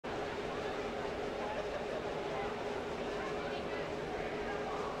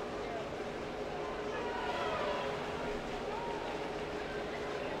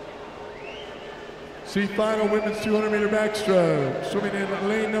See final women's 200-meter backstroke. Swimming in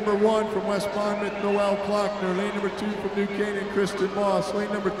lane number 1 from West Monmouth, Noelle Klockner. Lane number 2 from New Canaan, Kristen Moss.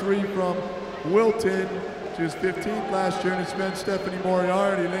 Lane number 3 from Wilton. She was 15th last year in its event, Stephanie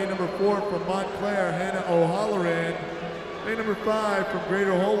Moriarty. Lane number 4 from Montclair, Hannah O'Halloran. Lane number 5 from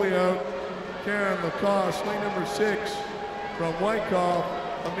Greater Holyoke, Karen Lacoste. Lane number 6 from Wyckoff,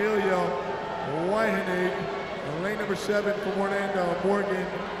 Amelia Wyhenig. And lane number 7 from Orlando, Morgan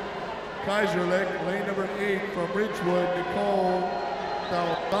Kaiserlich. Lane number 8 from Ridgewood, Nicole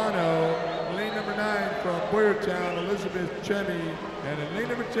Salvano. Lane number 9 from Boyertown, Elizabeth Chemi. And in lane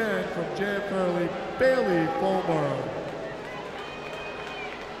number 10 from Jan Hurley, Bailey Fulmer.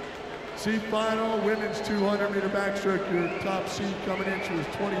 See final, women's 200-meter backstroke. Your top seed coming in, she was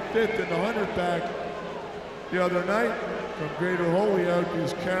 25th in the 100 back the other night. From Greater Holyoke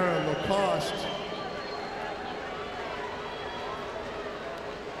is Karen Lacoste.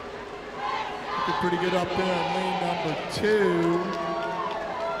 Looking pretty good up there in lane number 2.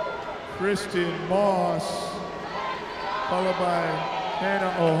 Kristen Moss, followed by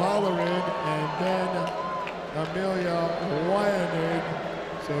Hannah O'Halloran, and then Amelia Wyhenig.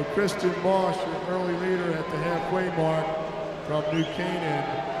 So Kristen Moss, your early leader at the halfway mark from New Canaan,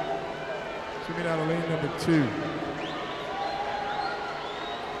 swimming out of lane number 2.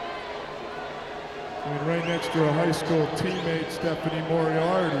 Swimming right next to her high school teammate, Stephanie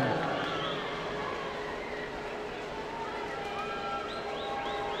Moriarty.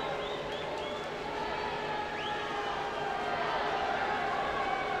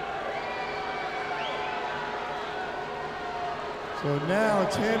 So now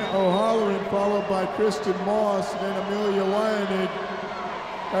it's Hannah O'Halloran followed by Kristen Moss and then Amelia Wyhenig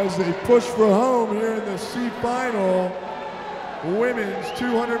as they push for home here in the C final, women's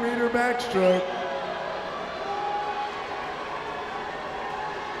 200-meter backstroke.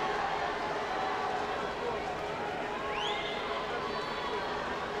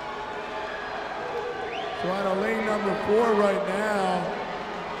 So out of lane number 4 right now,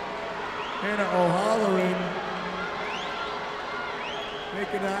 Hannah O'Halloran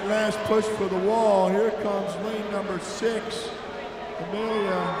making that last push for the wall. Here comes lane number 6,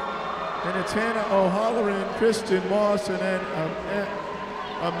 Amelia, and it's Hannah O'Halloran, Kristen Moss, and then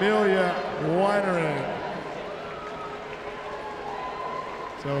Amelia Wyhenig.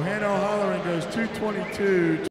 So Hannah O'Halloran goes 2:22.